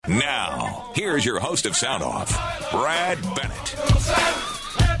Now, here's your host of Sound Off, Brad Bennett.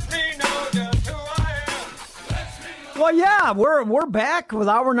 Well, yeah, we're back with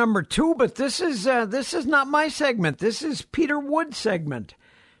hour number 2, but this is not my segment. This is Peter Wood's segment.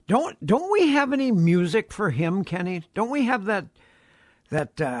 Don't we have any music for him, Kenny? Don't we have that?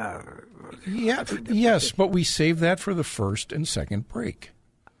 Yes, but we save that for the first and second break.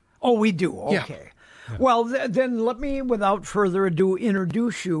 Oh, we do. Okay. Yeah. Well, then let me, without further ado,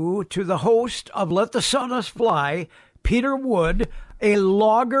 introduce you to the host of Let the Sawdust Fly, Peter Wood, a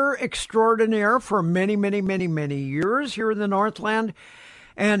logger extraordinaire for many, many, many, many years here in the Northland.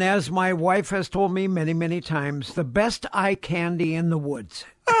 And as my wife has told me many, many times, the best eye candy in the woods.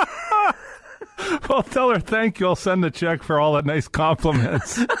 Well, tell her thank you. I'll send a check for all the nice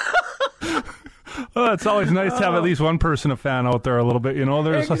compliments. It's always nice to have at least one person a fan out there a little bit, you know.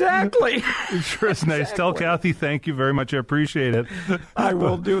 Exactly. It sure is nice. Exactly. Tell Kathy thank you very much. I appreciate it. I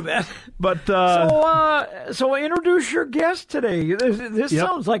will do that. But so introduce your guest today. This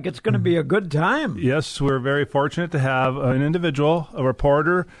sounds like it's going to be a good time. Yes, we're very fortunate to have an individual, a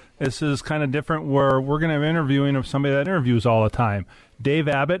reporter. This is kind of different where we're going to have interviewing of somebody that interviews all the time. Dave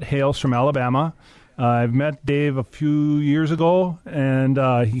Abbott hails from Alabama. I've met Dave a few years ago, and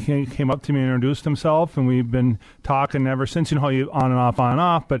he came up to me and introduced himself, and we've been talking ever since. You know how you on and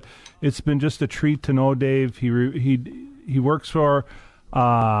off, but it's been just a treat to know Dave. He works for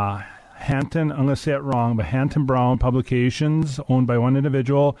Hampton, I'm going to say it wrong, but Hampton Brown Publications, owned by one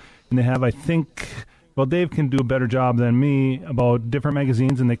individual, and they have, I think, well, Dave can do a better job than me about different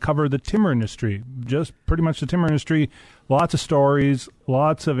magazines, and they cover the timber industry, just pretty much the timber industry. Lots of stories,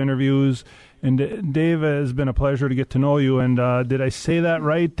 lots of interviews. And Dave, has been a pleasure to get to know you. And did I say that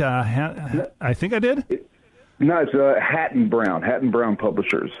right? I think I did. No, it's Hatton Brown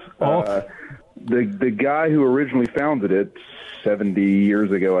Publishers. Oh. The guy who originally founded it 70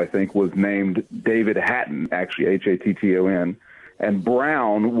 years ago, I think, was named David Hatton, actually Hatton. And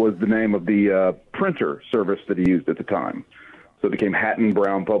Brown was the name of the printer service that he used at the time. So it became Hatton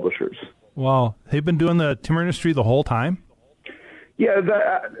Brown Publishers. Wow. They've been doing the timber industry the whole time? Yeah,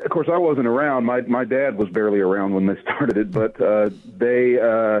 of course, I wasn't around. My dad was barely around when they started it, but they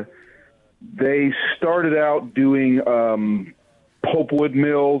started out doing pulpwood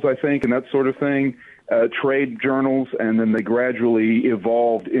mills, I think, and that sort of thing, trade journals, and then they gradually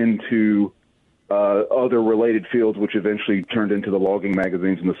evolved into other related fields, which eventually turned into the logging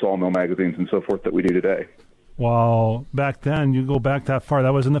magazines and the sawmill magazines and so forth that we do today. Wow. Back then, you go back that far,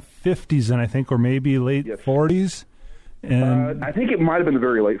 that was in the 50s, and I think, or maybe late 40s? And I think it might have been the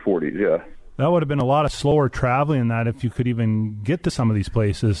very late 40s, yeah. That would have been a lot of slower traveling that if you could even get to some of these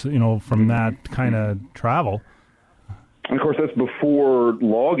places, you know, from that kind of travel. And, of course, that's before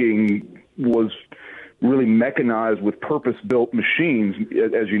logging was really mechanized with purpose-built machines.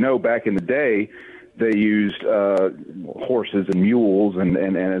 As you know, back in the day, they used horses and mules and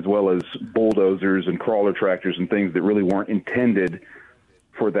as well as bulldozers and crawler tractors and things that really weren't intended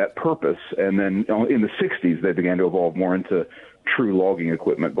for that purpose. And then in the 60s, they began to evolve more into true logging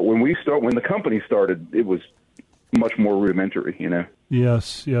equipment. But when the company started, it was much more rudimentary, you know?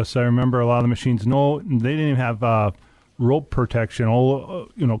 Yes. I remember a lot of the machines. No, they didn't even have rope protection,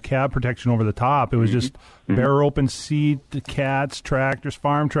 cab protection over the top. It was just bare open seat, the cats, tractors,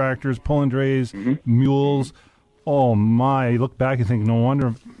 farm tractors, pulling drays, mules. Oh, my. You look back and think, no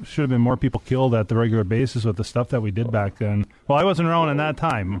wonder should have been more people killed at the regular basis with the stuff that we did back then. Well, I wasn't around in that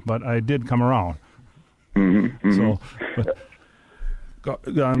time, but I did come around. So,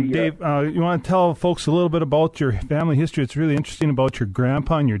 Dave, you want to tell folks a little bit about your family history? It's really interesting about your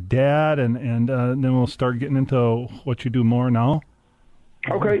grandpa and your dad, and then we'll start getting into what you do more now.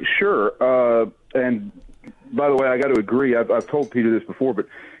 Okay, sure. And by the way, I got to agree. I've told Peter this before, but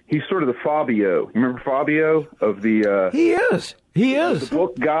he's sort of the Fabio. You remember Fabio of the? He is. The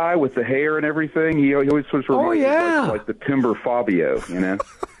book guy with the hair and everything. He always sort of like the timber Fabio, you know.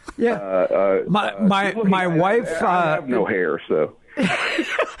 Yeah. My wife. I have no hair, so.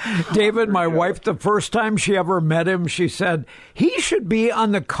 David, my wife, the first time she ever met him, she said he should be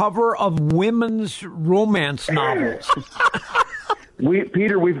on the cover of women's romance novels.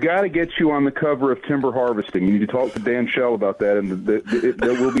 Peter, we've got to get you on the cover of Timber Harvesting. You need to talk to Dan Schell about that, and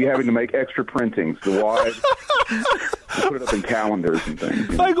we'll be having to make extra printings. The wives, we'll put it up in calendars and things.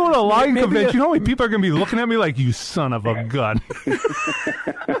 If I go to a logging convention, you know how many people are going to be looking at me like, you son of a gun?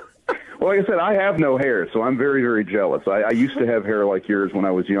 Well, like I said, I have no hair, so I'm very, very jealous. I used to have hair like yours when I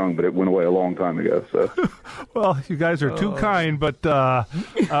was young, but it went away a long time ago. So, well, you guys are too kind, but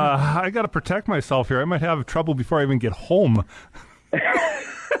I got to protect myself here. I might have trouble before I even get home.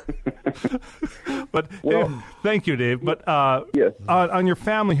 But Well- hey, thank you, Dave. But Yes. on your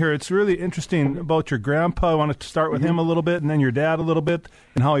family here, it's really interesting about your grandpa. I want to start with him a little bit, and then your dad a little bit,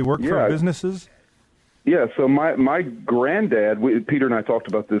 and how he worked for Yeah. businesses. Yeah, so my granddad, Peter and I talked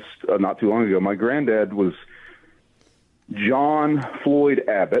about this not too long ago. My granddad was John Floyd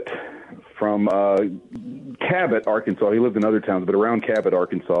Abbott from Cabot, Arkansas. He lived in other towns, but around Cabot,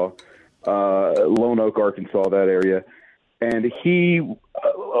 Arkansas, Lone Oak, Arkansas, that area. And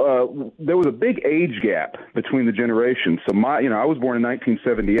there was a big age gap between the generations. So I was born in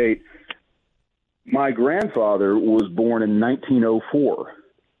 1978. My grandfather was born in 1904.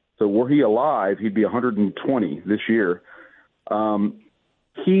 So were he alive, he'd be 120 this year.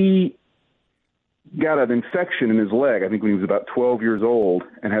 He got an infection in his leg, I think when he was about 12 years old,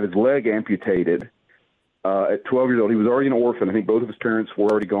 and had his leg amputated. At 12 years old, he was already an orphan. I think both of his parents were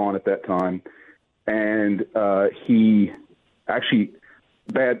already gone at that time. And he actually,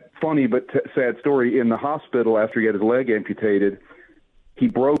 funny but sad story, in the hospital after he had his leg amputated, he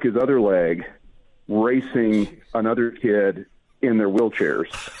broke his other leg racing another kid in their wheelchairs.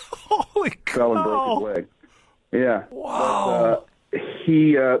 Holy cow! Fell and broke his leg. Yeah. Wow. But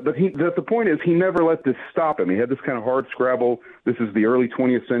the point is, he never let this stop him. He had this kind of hard scrabble. This is the early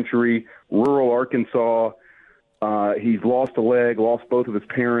 20th century, rural Arkansas. He's lost a leg, lost both of his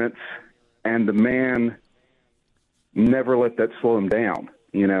parents, and the man never let that slow him down.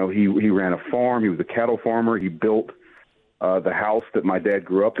 He ran a farm. He was a cattle farmer. He built the house that my dad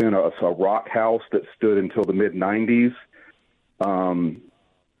grew up in, a rock house that stood until the mid-'90s.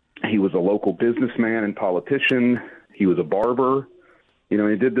 He was a local businessman and politician. He was a barber. He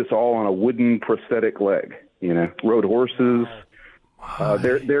did this all on a wooden prosthetic leg. Rode horses.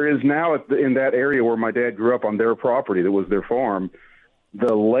 There is now in that area where my dad grew up on their property that was their farm,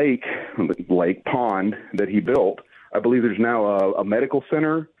 the lake pond that he built. I believe there's now a medical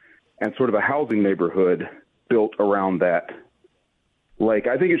center and sort of a housing neighborhood built around that lake.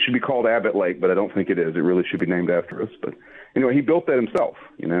 I think it should be called Abbott Lake, but I don't think it is. It really should be named after us. But anyway, he built that himself,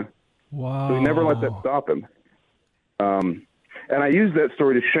 Wow. So he never let that stop him. And I use that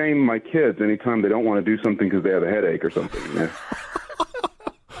story to shame my kids anytime they don't want to do something because they have a headache or something.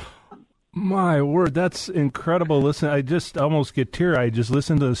 My word, that's incredible. Listen, I just almost get teary-eyed. Just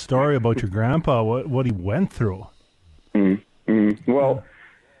listen to the story about your grandpa, what he went through. Well,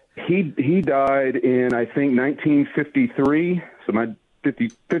 he died in, I think, 1953. So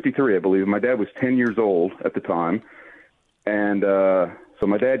 53, I believe. My dad was 10 years old at the time. And so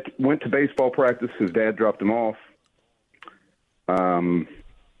my dad went to baseball practice. His dad dropped him off. The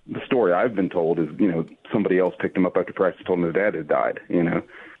story I've been told is, somebody else picked him up after practice, told him his dad had died,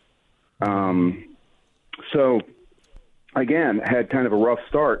 So, again, had kind of a rough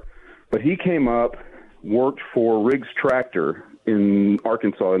start. But he came up, worked for Riggs Tractor in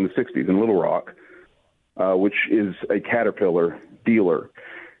Arkansas in the 60s, in Little Rock, which is a Caterpillar dealer.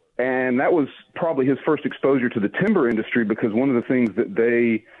 And that was probably his first exposure to the timber industry, because one of the things that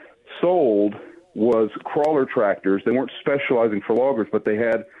they sold was crawler tractors. They weren't specializing for loggers, but they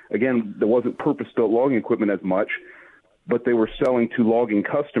had, again, there wasn't purpose-built logging equipment as much, but they were selling to logging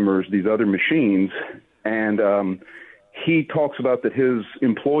customers these other machines. And he talks about that his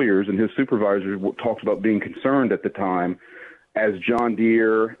employers and his supervisors talked about being concerned at the time, as John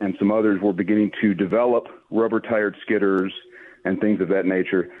Deere and some others were beginning to develop rubber-tired skidders and things of that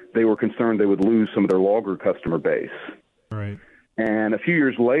nature. They were concerned they would lose some of their logger customer base. Right. And a few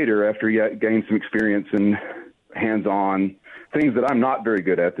years later, after he gained some experience in hands-on things that I'm not very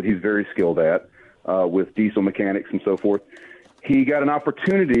good at, that he's very skilled at, with diesel mechanics and so forth, he got an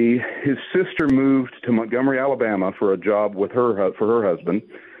opportunity. His sister moved to Montgomery, Alabama for a job with for her husband.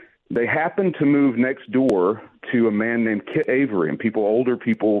 They happened to move next door to a man named Kit Avery, and older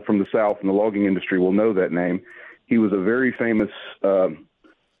people from the South in the logging industry will know that name. He was a very famous,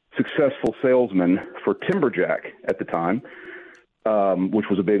 successful salesman for Timberjack at the time, which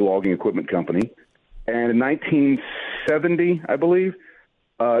was a big logging equipment company. And in 1970, I believe,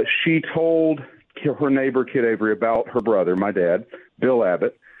 she told her neighbor, Kit Avery, about her brother, my dad, Bill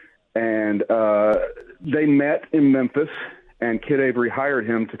Abbott. And they met in Memphis, and Kit Avery hired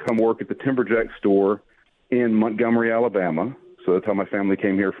him to come work at the Timberjack store in Montgomery, Alabama. So that's how my family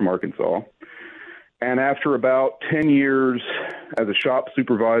came here from Arkansas. And after about 10 years as a shop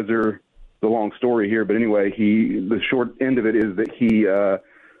supervisor, the long story here, but anyway, the short end of it is that he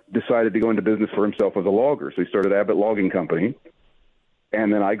decided to go into business for himself as a logger. So he started Abbott Logging Company.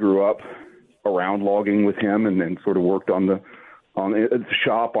 And then I grew up around logging with him, and then sort of worked on the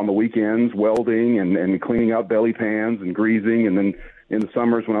shop on the weekends, welding and cleaning out belly pans and greasing. And then in the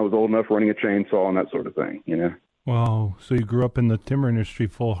summers when I was old enough, running a chainsaw and that sort of thing, Wow. So you grew up in the timber industry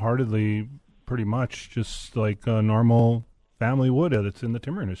full-heartedly, pretty much, just like a normal family would. It's in the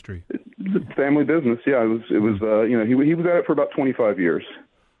timber industry. It's a family business. Yeah, it was. He was at it for about 25 years.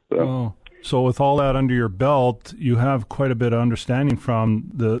 So. Oh. So with all that under your belt, you have quite a bit of understanding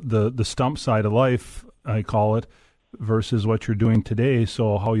from the stump side of life, I call it, versus what you're doing today.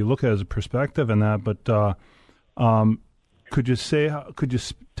 So how you look at it as a perspective in that. But could you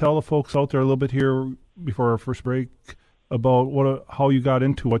tell the folks out there a little bit here before our first break about how you got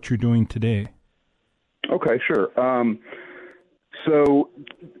into what you're doing today? Okay, sure. So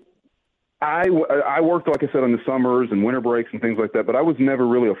I worked, like I said, on the summers and winter breaks and things like that, but I was never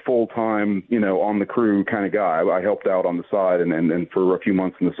really a full-time, on the crew kind of guy. I helped out on the side and for a few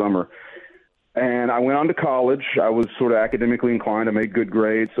months in the summer. And I went on to college. I was sort of academically inclined to make good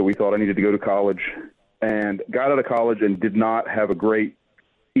grades, so we thought I needed to go to college. And got out of college and did not have a great,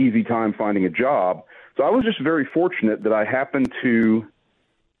 easy time finding a job. So I was just very fortunate that I happened to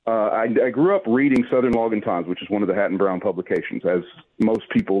I grew up reading Southern Log and Times, which is one of the Hatton Brown publications, as most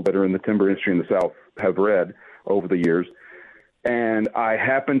people that are in the timber industry in the South have read over the years. And I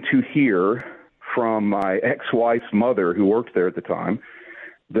happened to hear from my ex-wife's mother, who worked there at the time,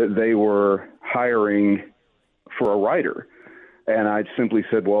 that they were hiring for a writer. And I simply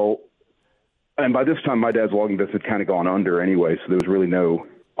said, well, and by this time my dad's logging business had kind of gone under anyway, so there was really no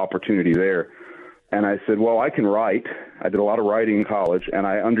opportunity there. And I said, well, I can write. I did a lot of writing in college, and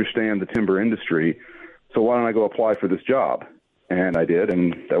I understand the timber industry, so why don't I go apply for this job? And I did,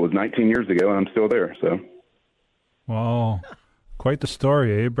 and that was 19 years ago, and I'm still there. So, wow, quite the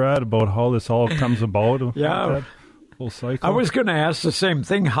story, eh, Brad, about how this all comes about. Yeah. That full cycle. I was going to ask the same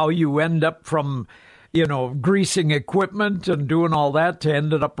thing, how you end up from, greasing equipment and doing all that to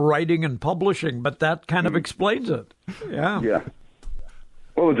ended up writing and publishing, but that kind of explains it. Yeah. Yeah.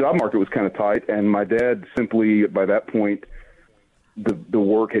 Well, the job market was kind of tight, and my dad simply, by that point, the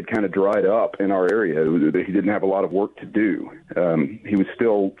work had kind of dried up in our area. He didn't have a lot of work to do. He was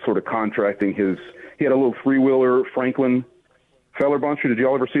still sort of contracting he had a little three-wheeler Franklin Feller Buncher. Did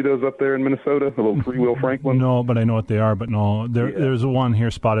y'all ever see those up there in Minnesota? A little three-wheel Franklin? No, but I know what they are, but no. There's one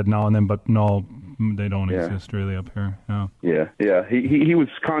here spotted now and then, but no, they don't exist really up here. Yeah. Yeah. He was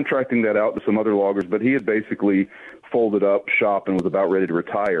contracting that out to some other loggers, but he had basically folded up shop and was about ready to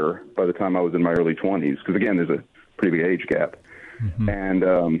retire by the time I was in my early 20s. Because again, there's a pretty big age gap, and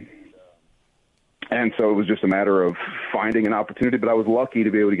so it was just a matter of finding an opportunity. But I was lucky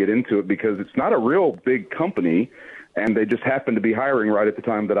to be able to get into it because it's not a real big company, and they just happened to be hiring right at the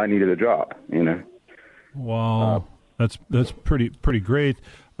time that I needed a job. Wow, that's pretty great.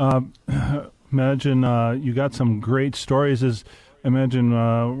 Imagine you got some great stories. Imagine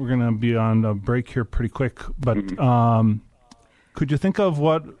we're going to be on a break here pretty quick, but could you think of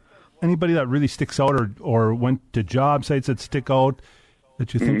anybody that really sticks out or went to job sites that stick out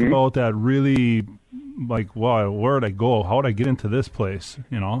that you think about that really, like, wow, where'd I go? How'd I get into this place,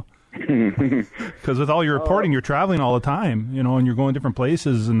 Because with all your reporting, you're traveling all the time, and you're going different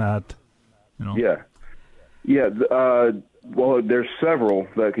places and that, Yeah. Well, there's several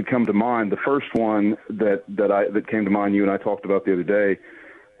that could come to mind. The first one that came to mind, you and I talked about the other day,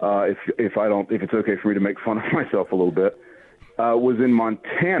 if it's okay for me to make fun of myself a little bit, was in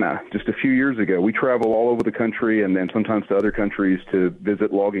Montana just a few years ago. We travel all over the country and then sometimes to other countries to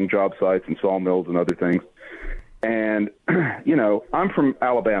visit logging job sites and sawmills and other things. And, I'm from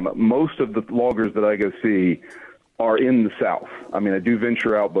Alabama. Most of the loggers that I go see are in the South. I mean, I do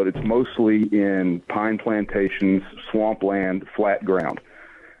venture out, but it's mostly in pine plantations, swampland, flat ground.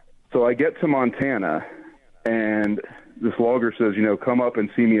 So I get to Montana, and this logger says, come up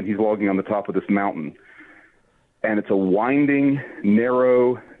and see me, and he's logging on the top of this mountain. And it's a winding,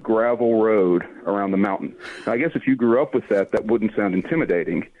 narrow gravel road around the mountain. Now, I guess if you grew up with that wouldn't sound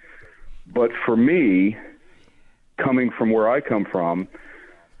intimidating. But for me, coming from where I come from,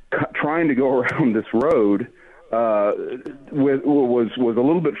 trying to go around this road was a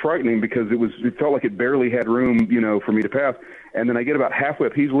little bit frightening because it felt like it barely had room, for me to pass. And then I get about halfway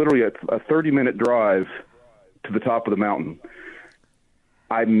up. He's literally a 30-minute drive to the top of the mountain.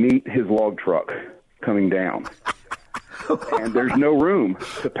 I meet his log truck coming down, and there's no room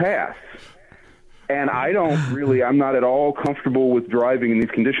to pass. And I'm not at all comfortable with driving in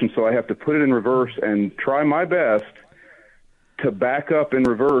these conditions, so I have to put it in reverse and try my best to back up in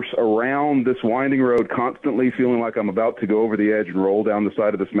reverse around this winding road, constantly feeling like I'm about to go over the edge and roll down the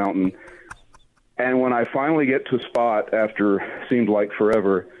side of this mountain. And when I finally get to a spot after seemed like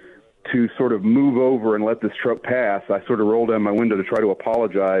forever to sort of move over and let this truck pass, I sort of roll down my window to try to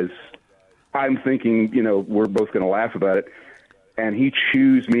apologize. I'm thinking, we're both going to laugh about it. and he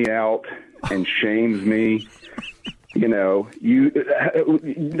chews me out and shames me. You know,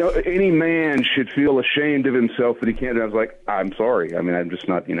 any man should feel ashamed of himself that he can't. And I was like, I'm sorry. I mean, I'm just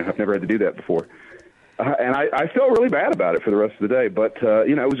not, I've never had to do that before. And I felt really bad about it for the rest of the day. But,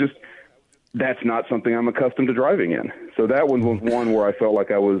 it was just, that's not something I'm accustomed to driving in. So that one was one where I felt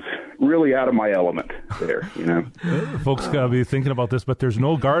like I was really out of my element there, Folks got to be thinking about this, but there's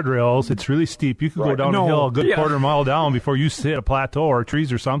no guardrails. It's really steep. You could go down a hill a good quarter mile down before you hit a plateau or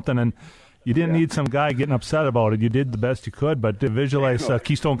trees or something, and you didn't need some guy getting upset about it. You did the best you could, but to visualize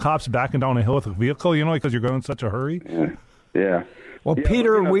Keystone Cops backing down a hill with a vehicle, because you're going in such a hurry. Yeah. Well,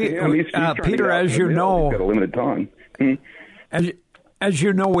 Peter, Peter, as you know, he's got a limited time. As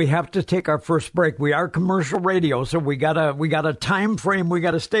you know, we have to take our first break. We are commercial radio, so we got a time frame we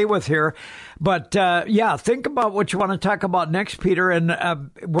got to stay with here. But think about what you want to talk about next, Peter. And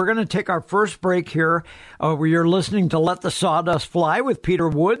we're going to take our first break here. You're listening to Let the Sawdust Fly with Peter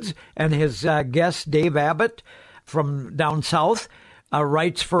Woods and his guest Dave Abbott from down south,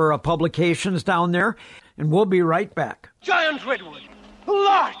 writes for publications down there, and we'll be right back. Giant redwood, the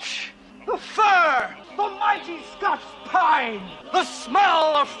larch, the fir, the mighty Scots pine, the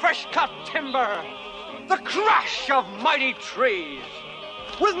smell of fresh-cut timber, the crash of mighty trees.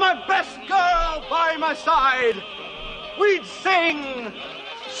 With my best girl by my side, we'd sing,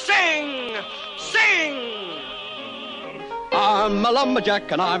 sing, sing. I'm a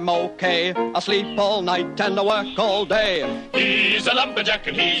lumberjack and I'm okay. I sleep all night and I work all day. He's a lumberjack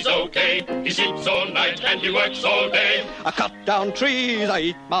and he's okay. He sleeps all night and he works all day. I cut down trees, I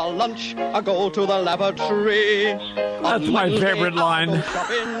eat my lunch, I go to the laboratory. That's my favorite line.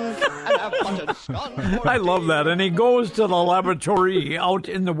 I love that. And he goes to the laboratory out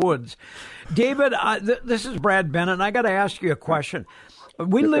in the woods. David, this is Brad Bennett, and I got to ask you a question.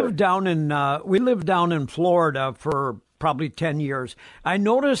 We lived down in Florida for probably 10 years. I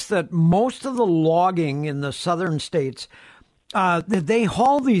noticed that most of the logging in the southern states, they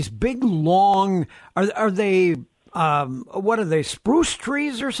haul these big, long, are they, what are they, spruce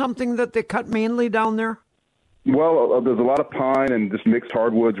trees or something that they cut mainly down there? Well, there's a lot of pine and just mixed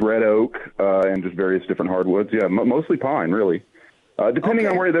hardwoods, red oak, and just various different hardwoods. Yeah, mostly pine, really. Depending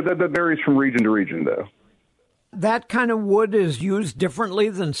on where, that varies from region to region, though. That kind of wood is used differently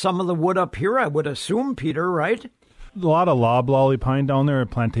than some of the wood up here, I would assume, Peter, right? A lot of loblolly pine down there at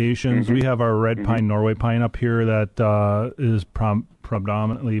plantations. We have our red pine, Norway pine up here that is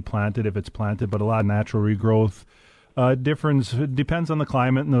predominantly planted if it's planted, but a lot of natural regrowth. Depends on the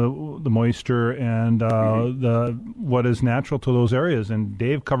climate and the moisture and what is natural to those areas. And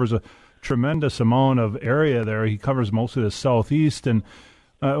Dave covers a tremendous amount of area there. He covers most of the southeast. And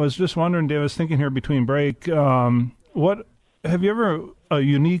I was just wondering, Dave, I was thinking here between break, what have you ever a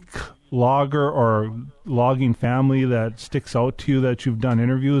unique logger or logging family that sticks out to you that you've done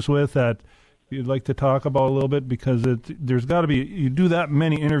interviews with that you'd like to talk about a little bit? Because there's got to be, you do that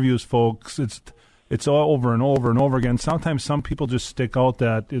many interviews, folks, it's all over and over and over again. Sometimes some people just stick out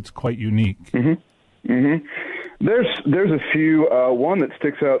that it's quite unique. Mm-hmm. Mm-hmm. There's a few. One that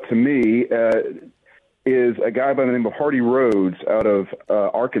sticks out to me is a guy by the name of Hardy Rhodes out of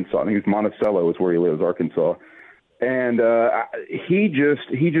Arkansas. I think it's Monticello is where he lives, Arkansas. And he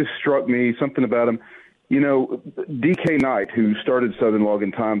just struck me, something about him. D.K. Knight, who started Southern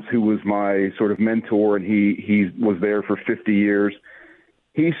Logging Times, who was my sort of mentor, and he was there for 50 years.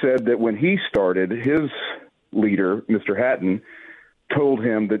 He said that when he started, his leader, Mr. Hatton, told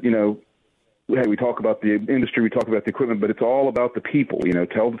him that, hey, we talk about the industry, we talk about the equipment, but it's all about the people,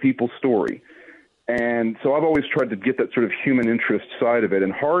 tell the people's story. And so I've always tried to get that sort of human interest side of it.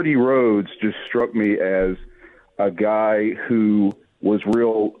 And Hardy Rhodes just struck me as a guy who was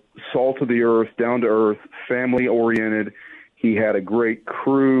real salt of the earth, down to earth, family oriented. He had a great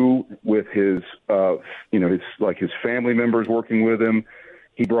crew with his family members working with him.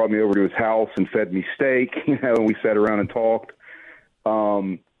 He brought me over to his house and fed me steak, and we sat around and talked.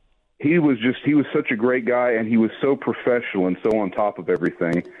 He was such a great guy, and he was so professional and so on top of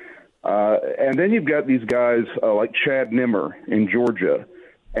everything. And then you've got these guys like Chad Nimmer in Georgia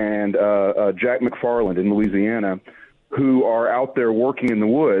and Jack McFarland in Louisiana, who are out there working in the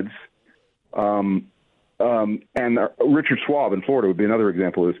woods. And Richard Schwab in Florida would be another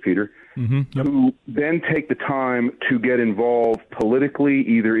example of this, Peter, who then take the time to get involved politically,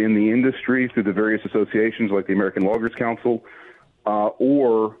 either in the industry through the various associations like the American Loggers Council,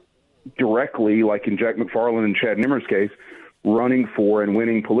 or directly, like in Jack McFarland and Chad Nimmer's case, running for and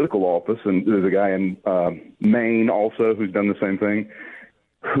winning political office. And there's a guy in Maine also who's done the same thing,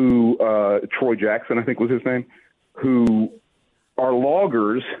 who Troy Jackson, I think was his name, who are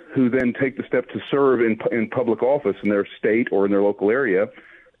loggers who then take the step to serve in public office in their state or in their local area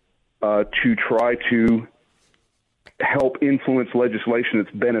to try to help influence legislation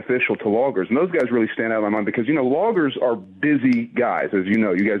that's beneficial to loggers. And those guys really stand out in my mind because, loggers are busy guys. As you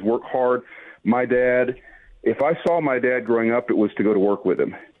know, you guys work hard. My dad, if I saw my dad growing up, it was to go to work with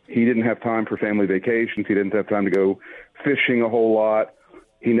him. He didn't have time for family vacations. He didn't have time to go fishing a whole lot.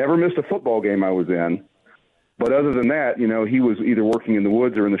 He never missed a football game I was in. But other than that, he was either working in the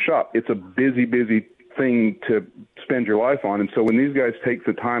woods or in the shop. It's a busy, busy thing to spend your life on. And so when these guys take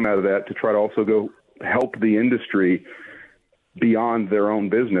the time out of that to try to also go help the industry beyond their own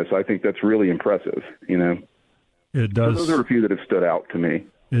business, I think that's really impressive, It does. So those are a few that have stood out to me.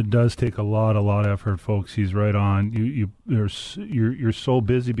 It does take a lot of effort, folks. He's right on. You're so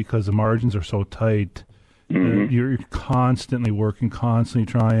busy because the margins are so tight. Mm-hmm. You're constantly working,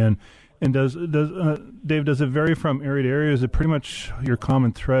 constantly trying. And Dave, does it vary from area to area? Is it pretty much your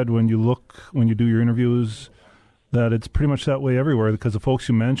common thread when you do your interviews, that it's pretty much that way everywhere? Because the folks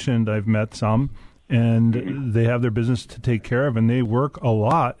you mentioned, I've met some, and they have their business to take care of, and they work a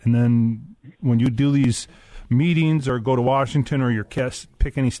lot. And then when you do these meetings or go to Washington or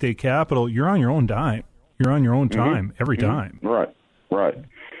pick any state capital, you're on your own dime. You're on your own time every time. Right.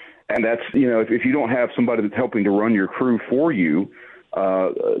 And that's, if you don't have somebody that's helping to run your crew for you,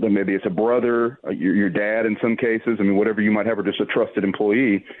 then maybe it's a brother, your dad in some cases, whatever you might have, or just a trusted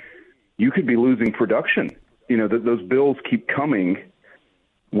employee, you could be losing production. Those bills keep coming,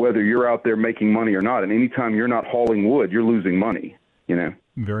 whether you're out there making money or not. And anytime you're not hauling wood, you're losing money,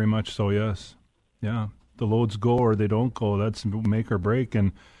 Very much so, yes. Yeah. The loads go or they don't go. That's make or break.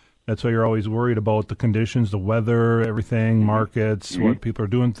 And that's why you're always worried about the conditions, the weather, everything, markets, what people are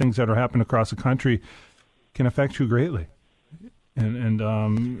doing. Things that are happening across the country can affect you greatly. And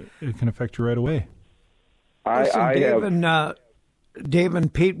it can affect you right away. Dave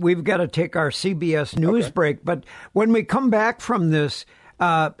and Pete, we've got to take our CBS News break. But when we come back from this,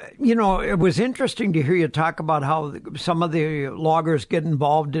 it was interesting to hear you talk about how some of the loggers get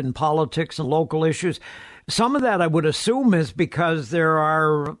involved in politics and local issues. Some of that I would assume is because there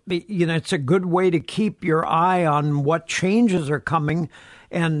are, it's a good way to keep your eye on what changes are coming,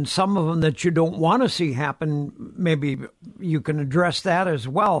 and some of them that you don't want to see happen. Maybe you can address that as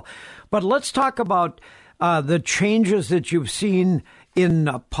well. But let's talk about the changes that you've seen in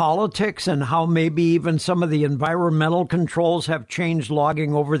politics and how maybe even some of the environmental controls have changed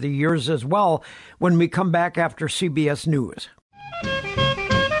logging over the years as well when we come back after CBS News.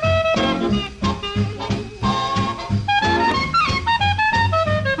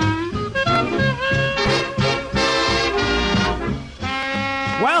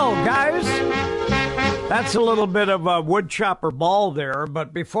 Well, guys, that's a little bit of a wood chopper ball there.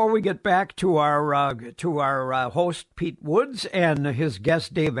 But before we get back to our host, Pete Woods, and his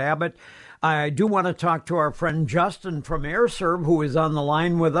guest, Dave Abbott, I do want to talk to our friend Justin from AirServe, who is on the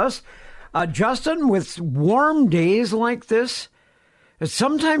line with us. Justin, with warm days like this, it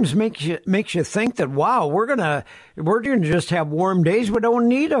sometimes makes you think that, wow, we're gonna just have warm days. We don't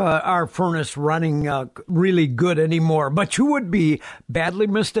need our furnace running really good anymore. But you would be badly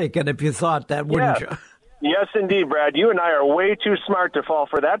mistaken if you thought that, wouldn't you? Yes, indeed, Brad. You and I are way too smart to fall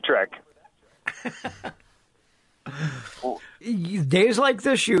for that trick. Days like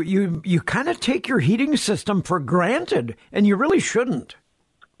this, you kind of take your heating system for granted, and you really shouldn't.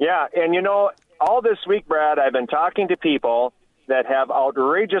 Yeah, and all this week, Brad, I've been talking to people that have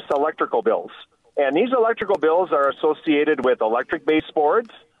outrageous electrical bills. And these electrical bills are associated with electric baseboards,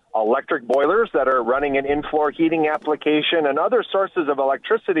 electric boilers that are running an in-floor heating application, and other sources of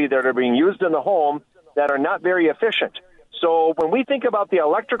electricity that are being used in the home that are not very efficient. So when we think about the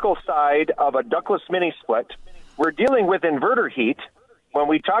electrical side of a ductless mini split, we're dealing with inverter heat. When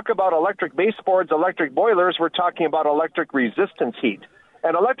we talk about electric baseboards, electric boilers, we're talking about electric resistance heat.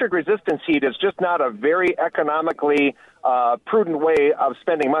 And electric resistance heat is just not a very economically prudent way of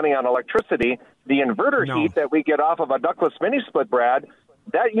spending money on electricity. The inverter heat that we get off of a ductless mini split, Brad,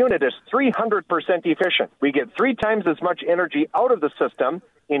 that unit is 300% efficient. We get 3 times as much energy out of the system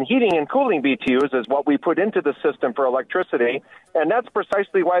in heating and cooling BTUs as what we put into the system for electricity. And that's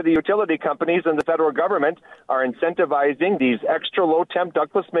precisely why the utility companies and the federal government are incentivizing these extra low-temp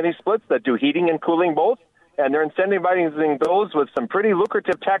ductless mini splits that do heating and cooling both. And they're incentivizing those with some pretty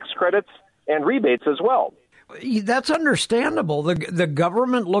lucrative tax credits and rebates as well. That's understandable. The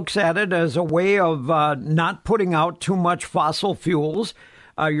government looks at it as a way of not putting out too much fossil fuels.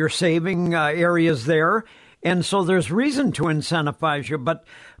 You're saving areas there. And so there's reason to incentivize you. But,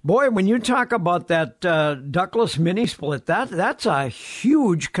 boy, when you talk about that ductless mini split, that's a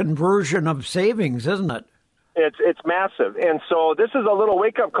huge conversion of savings, isn't it? It's massive. And so this is a little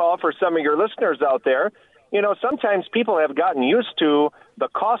wake-up call for some of your listeners out there. You know, sometimes people have gotten used to the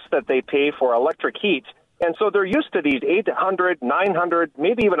cost that they pay for electric heat, and so they're used to these $800, $900,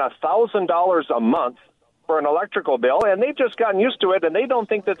 maybe even $1,000 a month for an electrical bill, and they've just gotten used to it, and they don't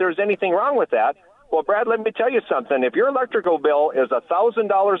think that there's anything wrong with that. Well, Brad, let me tell you something. If your electrical bill is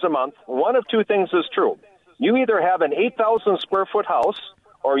 $1,000 a month, one of two things is true. You either have an 8,000 square foot house,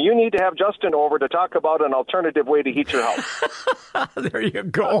 or you need to have Justin over to talk about an alternative way to heat your house. There you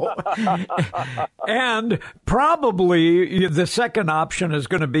go. And probably the second option is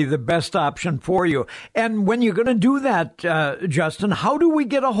going to be the best option for you. And when you're going to do that, Justin, how do we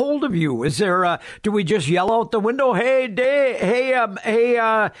get a hold of you? Is there do we just yell out the window, hey,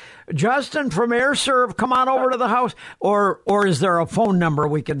 Justin from AirServe, come on over to the house? Or is there a phone number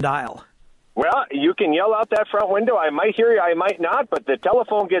we can dial? Well, you can yell out that front window. I might hear you, I might not, but the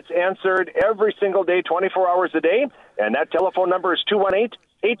telephone gets answered every single day, 24 hours a day, and that telephone number is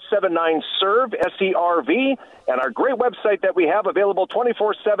 218-879-SERVE, S-E-R-V, and our great website that we have available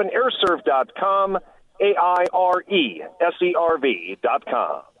 24/7, airserve.com,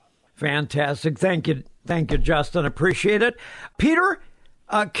 AIRESERV.com. Fantastic. Thank you, Justin. Appreciate it. Peter,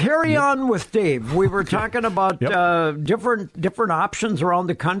 carry on with Dave. We were talking about different options around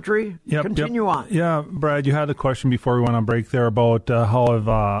the country. Continue on. Yeah, Brad, you had a question before we went on break there about how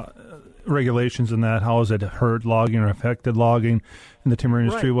have regulations in that, how has it hurt logging or affected logging in the timber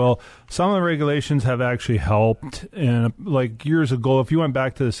industry? Right. Well, some of the regulations have actually helped. And like years ago, if you went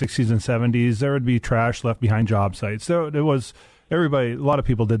back to the 60s and 70s, there would be trash left behind job sites. So it was everybody, a lot of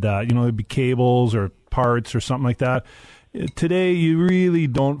people did that. You know, it'd be cables or parts or something like that. Today, you really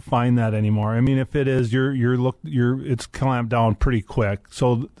don't find that anymore. I mean, if it is, it's clamped down pretty quick.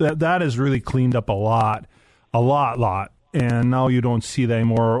 So that has really cleaned up a lot. And now you don't see that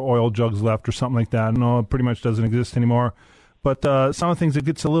anymore, oil jugs left or something like that. No, it pretty much doesn't exist anymore. But some of the things, it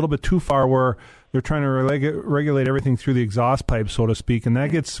gets a little bit too far where they're trying to regulate everything through the exhaust pipe, so to speak, and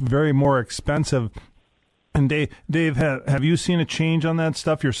that gets very more expensive. And Dave, have you seen a change on that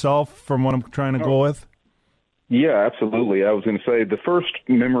stuff yourself from what I'm trying to go with? Yeah, absolutely. I was going to say the first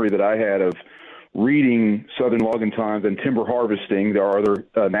memory that I had of reading Southern Logging Times and Timber Harvesting, our other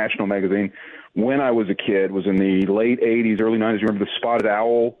national magazine, when I was a kid was in the late 80s, early 90s. Remember the spotted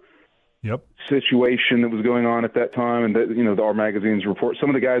owl situation that was going on at that time? And, our magazine's report. Some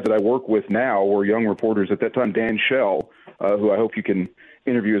of the guys that I work with now were young reporters at that time. Dan Schell, who I hope you can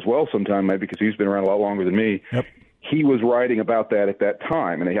interview as well sometime, maybe, because he's been around a lot longer than me. Yep. He was writing about that at that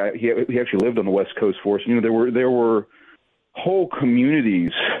time, and he actually lived on the West Coast for us. There were whole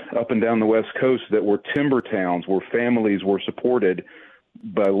communities up and down the West Coast that were timber towns where families were supported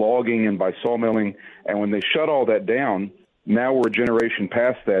by logging and by sawmilling. And when they shut all that down, now we're a generation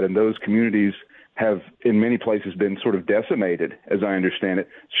past that, and those communities have, in many places, been sort of decimated, as I understand it.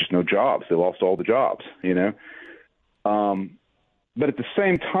 It's just no jobs. They lost all the jobs, But at the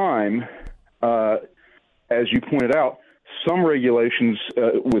same time, as you pointed out, some regulations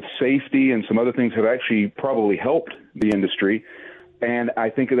with safety and some other things have actually probably helped the industry. And I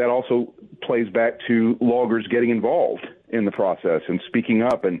think that also plays back to loggers getting involved in the process and speaking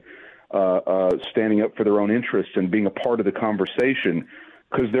up and standing up for their own interests and being a part of the conversation,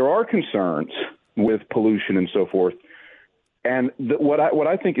 because there are concerns with pollution and so forth. And what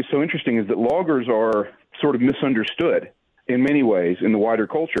I think is so interesting is that loggers are sort of misunderstood in many ways in the wider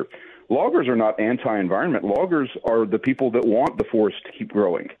culture. Loggers are not anti-environment. Loggers are the people that want the forest to keep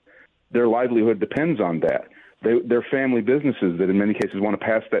growing. Their livelihood depends on that. They're family businesses that in many cases want to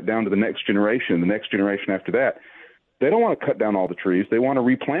pass that down to the next generation after that. They don't want to cut down all the trees. They want to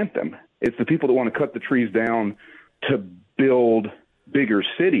replant them. It's the people that want to cut the trees down to build bigger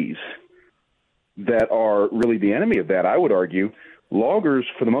cities that are really the enemy of that, I would argue. Loggers,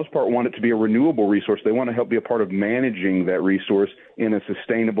 for the most part, want it to be a renewable resource. They want to help be a part of managing that resource in a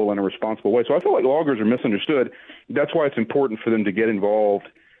sustainable and a responsible way. So I feel like loggers are misunderstood. That's why it's important for them to get involved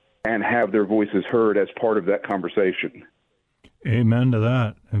and have their voices heard as part of that conversation. Amen to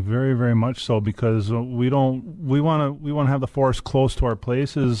that. Very, very much so, because we want to have the forest close to our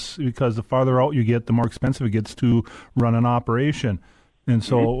places, because the farther out you get, the more expensive it gets to run an operation. And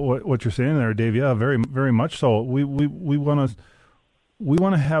so what you're saying there, Dave, yeah, very, very much so. We want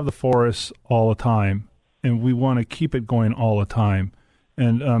to have the forests all the time, and we want to keep it going all the time.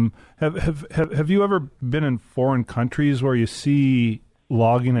 And have you ever been in foreign countries where you see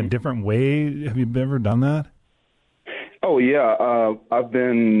logging a different way? Have you ever done that? Oh, yeah. I've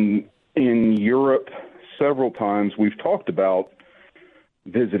been in Europe several times. We've talked about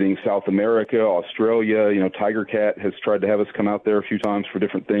visiting South America, Australia. Tiger Cat has tried to have us come out there a few times for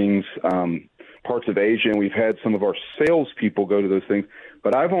different things. parts of Asia, and we've had some of our salespeople go to those things.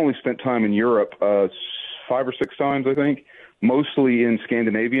 But I've only spent time in Europe 5 or 6 times, I think, mostly in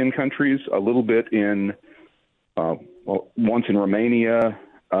Scandinavian countries, a little bit in, once in Romania,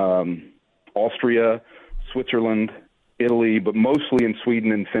 Austria, Switzerland, Italy, but mostly in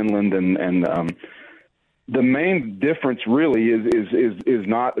Sweden and Finland. And the main difference really is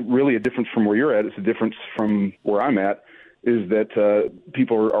not really a difference from where you're at. It's a difference from where I'm at, is that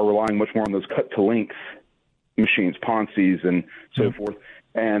people are relying much more on those cut-to-length machines, Ponces and so forth.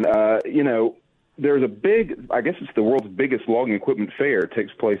 And, there's a big, I guess it's the world's biggest logging equipment fair. It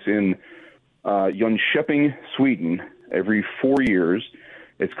takes place in Jönköping, Sweden, every 4 years.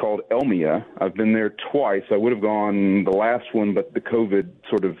 It's called Elmia. I've been there twice. I would have gone the last one, but the COVID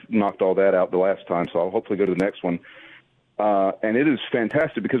sort of knocked all that out the last time, so I'll hopefully go to the next one. And it is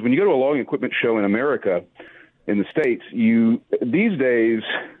fantastic because when you go to a logging equipment show in America, in the States, these days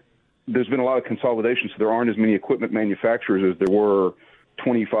there's been a lot of consolidation, so there aren't as many equipment manufacturers as there were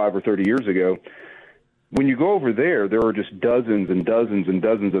 25 or 30 years ago. When you go over there, there are just dozens and dozens and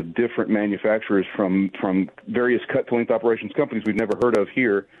dozens of different manufacturers from various cut-to-length operations companies we've never heard of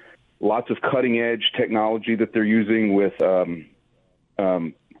here. Lots of cutting-edge technology that they're using with, what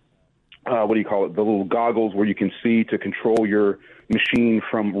do you call it, the little goggles where you can see to control your machine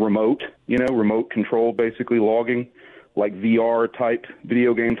from remote, remote control, basically logging, like VR-type,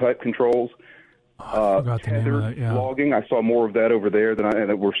 video game-type controls. I forgot the name of that, yeah. Logging, I saw more of that over there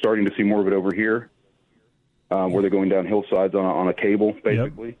and we're starting to see more of it over here. Where they're going down hillsides on a cable,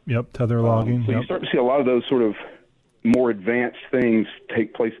 basically. Yep, tether logging. So you start to see a lot of those sort of more advanced things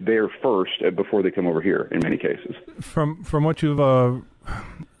take place there first before they come over here, in many cases. From what you've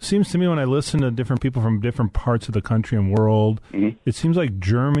seems to me when I listen to different people from different parts of the country and world, it seems like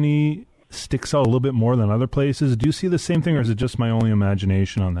Germany sticks out a little bit more than other places. Do you see the same thing, or is it just my only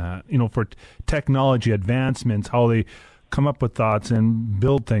imagination on that? For technology advancements, how they come up with thoughts and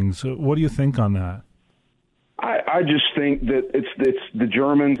build things. What do you think on that? I just think that it's the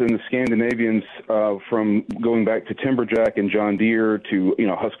Germans and the Scandinavians from going back to Timberjack and John Deere to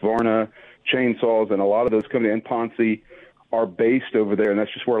Husqvarna chainsaws, and a lot of those companies and Ponce are based over there, and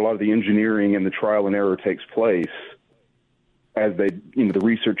that's just where a lot of the engineering and the trial and error takes place as they the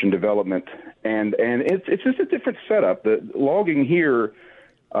research and development, and it's just a different setup. The logging here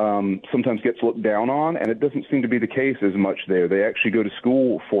sometimes gets looked down on, and it doesn't seem to be the case as much there. They actually go to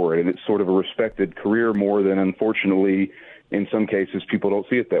school for it, and it's sort of a respected career more than, unfortunately, in some cases, people don't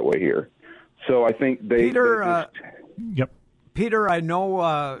see it that way here. So I think Peter, I know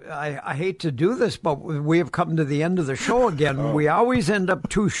I hate to do this, but we have come to the end of the show again. We always end up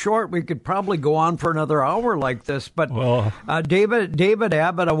too short. We could probably go on for another hour like this. But David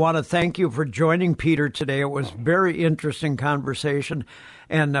Abbott, I want to thank you for joining Peter today. It was very interesting conversation.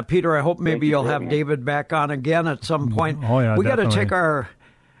 And Peter, I hope maybe you'll have David back on again at some point. Oh yeah, we got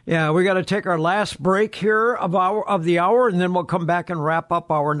to take our last break here of the hour, and then we'll come back and wrap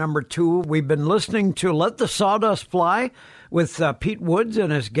up hour number 2. We've been listening to Let the Sawdust Fly with Pete Woods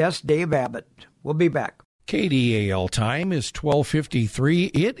and his guest Dave Abbott. We'll be back. KDAL time is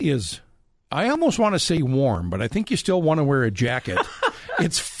 12:53. It is, I almost want to say warm, but I think you still want to wear a jacket.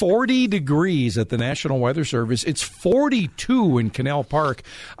 It's 40 degrees at the National Weather Service. It's 42 in Canal Park.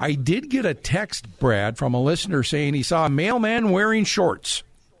 I did get a text, Brad, from a listener saying he saw a mailman wearing shorts.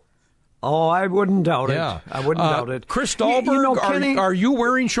 Oh, I wouldn't doubt it. I wouldn't doubt it. Chris Dahlberg, Kenny, are you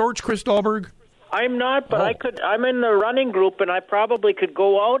wearing shorts, Chris Dahlberg? I'm not, but I'm in the running group, and I probably could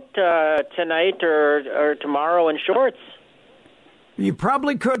go out tonight or tomorrow in shorts. You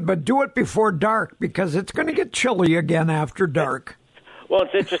probably could, but do it before dark because it's going to get chilly again after dark. Well,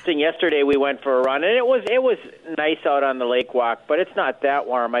 it's interesting. Yesterday we went for a run, and it was nice out on the lake walk, but it's not that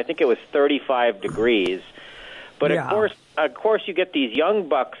warm. I think it was 35 degrees. But of course, you get these young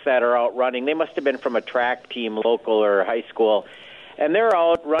bucks that are out running. They must have been from a track team, local or high school, and they're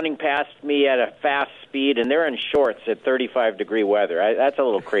out running past me at a fast speed, and they're in shorts at 35-degree weather. That's a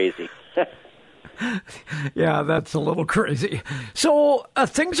little crazy. Yeah, that's a little crazy. So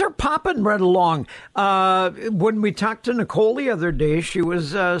things are popping right along. When we talked to Nicole the other day, she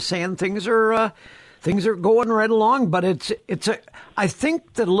was saying things are going right along. But I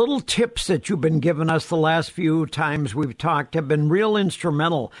think the little tips that you've been giving us the last few times we've talked have been real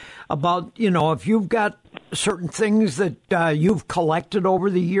instrumental about, if you've got certain things that you've collected over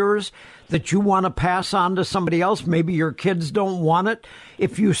the years that you want to pass on to somebody else. Maybe your kids don't want it.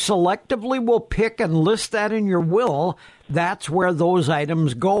 If you selectively will pick and list that in your will, that's where those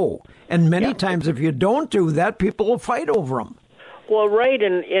items go. And many times if you don't do that, people will fight over them. Well, right,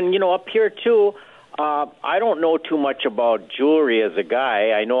 and up here too, I don't know too much about jewelry as a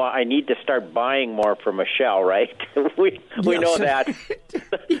guy. I know I need to start buying more for Michelle, right? we know that.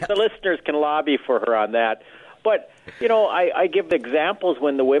 Yes. The listeners can lobby for her on that. But, I give examples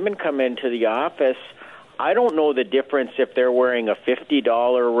when the women come into the office. I don't know the difference if they're wearing a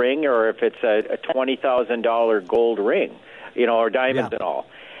 $50 ring or if it's a $20,000 gold ring, or diamonds and all.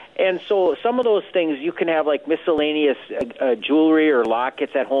 And so some of those things you can have like miscellaneous jewelry or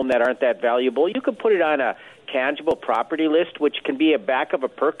lockets at home that aren't that valuable. You can put it on a tangible property list, which can be a back of a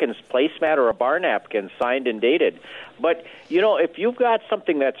Perkins placemat or a bar napkin signed and dated. But, if you've got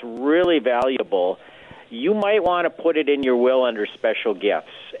something that's really valuable, you might want to put it in your will under special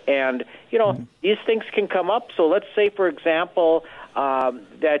gifts. And, these things can come up. So let's say, for example,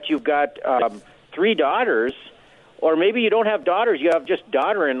 that you've got 3 daughters, or maybe you don't have daughters, you have just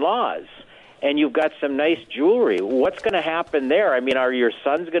daughter-in-laws, and you've got some nice jewelry. What's going to happen there? I mean, are your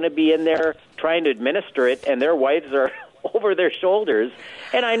sons going to be in there trying to administer it, and their wives are over their shoulders?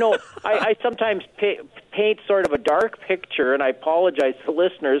 And I know I sometimes paint sort of a dark picture, and I apologize to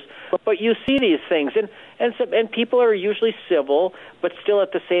listeners, but you see these things, and people are usually civil, but still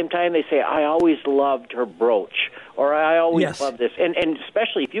at the same time they say, I always loved her brooch, or I always loved this. And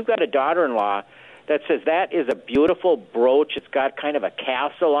especially if you've got a daughter-in-law that says that is a beautiful brooch. It's got kind of a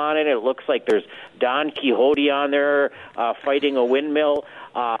castle on it. It looks like there's Don Quixote on there fighting a windmill.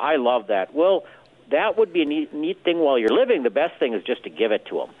 I love that. Well, that would be a neat thing while you're living. The best thing is just to give it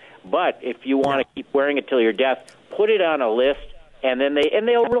to them. But if you want to keep wearing it till your death, put it on a list, and then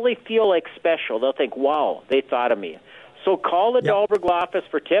they'll really feel like special. They'll think, wow, they thought of me. So call the Dahlberg Law Office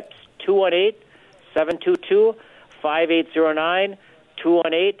for tips, 218-722-5809,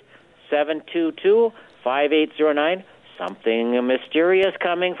 218-722-5809. Something mysterious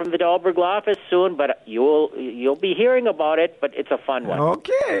coming from the Dahlberg Law Office soon, but you'll be hearing about it, but it's a fun one.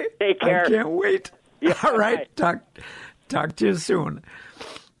 Okay. Take care. I can't wait. Yeah, all right. Talk to you soon.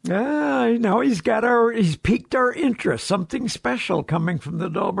 He's piqued our interest. Something special coming from the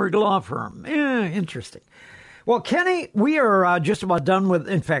Dahlberg Law Firm. Interesting. Well, Kenny, we are just about done with,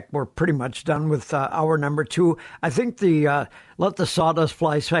 in fact, we're pretty much done with hour number 2. I think the Let the Sawdust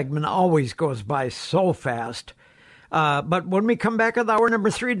Fly segment always goes by so fast. But when we come back with hour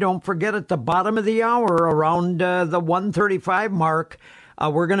number 3, don't forget at the bottom of the hour, around the 1:35 mark,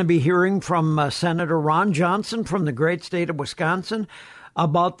 we're going to be hearing from Senator Ron Johnson from the great state of Wisconsin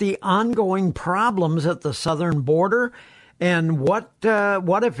about the ongoing problems at the southern border and what,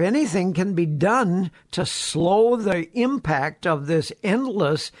 if anything, can be done to slow the impact of this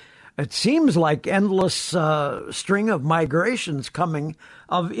endless, it seems like endless string of migrations coming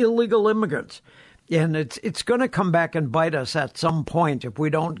of illegal immigrants. And it's going to come back and bite us at some point if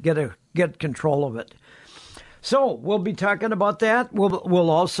we don't get control of it. So we'll be talking about that. We'll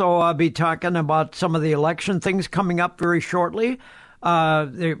also be talking about some of the election things coming up very shortly.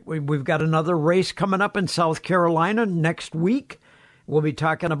 We've got another race coming up in South Carolina next week. We'll be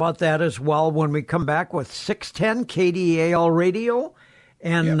talking about that as well when we come back with 610 KDAL Radio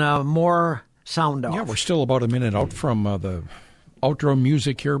and more Sound Off. Yeah, we're still about a minute out from the outro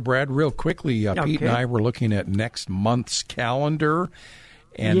music here, Brad. Real quickly, Pete and I were looking at next month's calendar.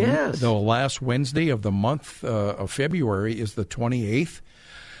 And the last Wednesday of the month of February is the 28th.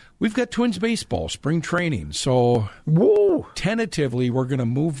 We've got Twins baseball, spring training. So tentatively, we're going to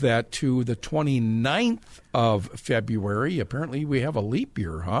move that to the 29th of February. Apparently, we have a leap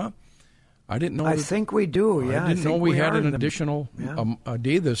year, huh? I didn't know. I think we do, yeah. I didn't know we had an additional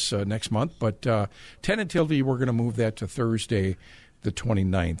day this next month. But tentatively, we're going to move that to Thursday, the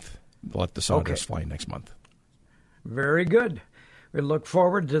 29th. Let the Sawdust Fly next month. Very good. We look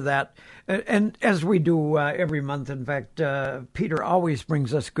forward to that. And as we do every month, in fact, Peter always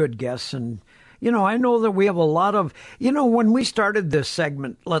brings us good guests. And, I know that we have a lot of, when we started this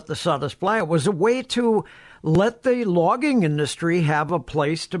segment, Let the Sawdust Fly, it was a way to let the logging industry have a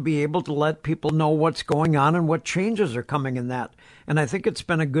place to be able to let people know what's going on and what changes are coming in that. And I think it's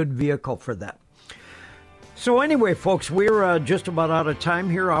been a good vehicle for that. So anyway, folks, we're just about out of time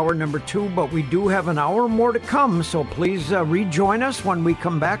here, hour number 2, but we do have an hour more to come, so please rejoin us when we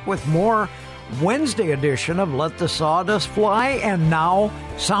come back with more Wednesday edition of Let the Sawdust Fly, and now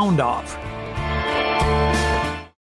Sound Off.